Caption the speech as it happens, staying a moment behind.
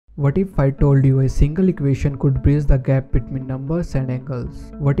What if I told you a single equation could bridge the gap between numbers and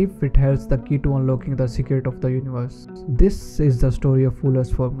angles? What if it holds the key to unlocking the secret of the universe? This is the story of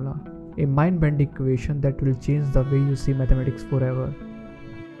Euler's formula, a mind-bending equation that will change the way you see mathematics forever.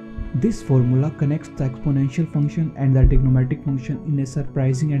 This formula connects the exponential function and the trigonometric function in a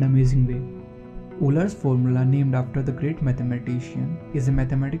surprising and amazing way. Euler's formula, named after the great mathematician, is a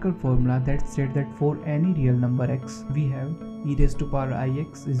mathematical formula that states that for any real number x, we have e raised to power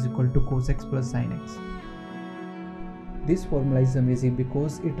ix is equal to cos x plus sin x. This formula is amazing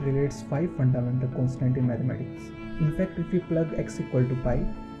because it relates 5 fundamental constants in mathematics. In fact, if we plug x equal to pi,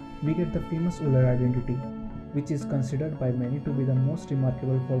 we get the famous Euler identity, which is considered by many to be the most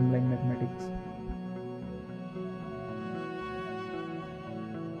remarkable formula in mathematics.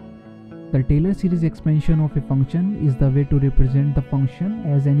 The Taylor series expansion of a function is the way to represent the function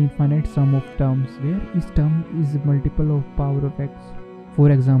as an infinite sum of terms where each term is a multiple of power of x.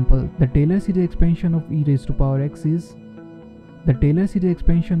 For example, the Taylor series expansion of e raised to power x is, the Taylor series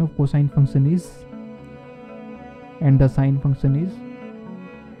expansion of cosine function is, and the sine function is.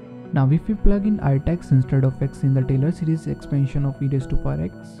 Now if we plug in ix instead of x in the Taylor series expansion of e raised to power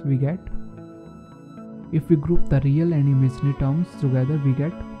x, we get, if we group the real and imaginary terms together, we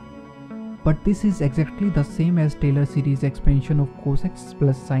get. But this is exactly the same as Taylor series expansion of cos x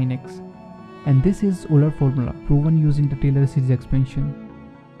plus sin x, and this is Euler formula proven using the Taylor series expansion.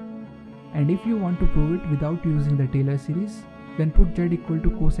 And if you want to prove it without using the Taylor series, then put z equal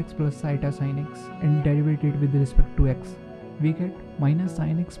to cos x plus eta sin x and derivate it with respect to x. We get minus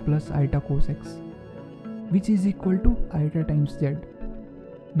sin x plus eta cos x, which is equal to eta times z.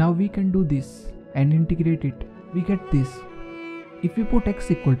 Now we can do this and integrate it. We get this. If we put x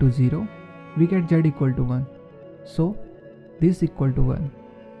equal to 0, we get z equal to 1. So this equal to 1.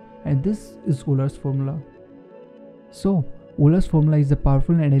 And this is Euler's formula. So Euler's formula is a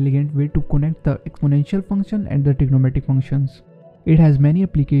powerful and elegant way to connect the exponential function and the trigonometric functions. It has many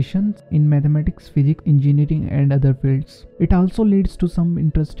applications in mathematics, physics, engineering and other fields. It also leads to some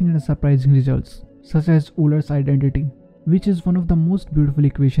interesting and surprising results, such as Euler's identity, which is one of the most beautiful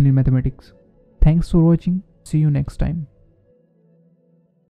equations in mathematics. Thanks for watching. See you next time.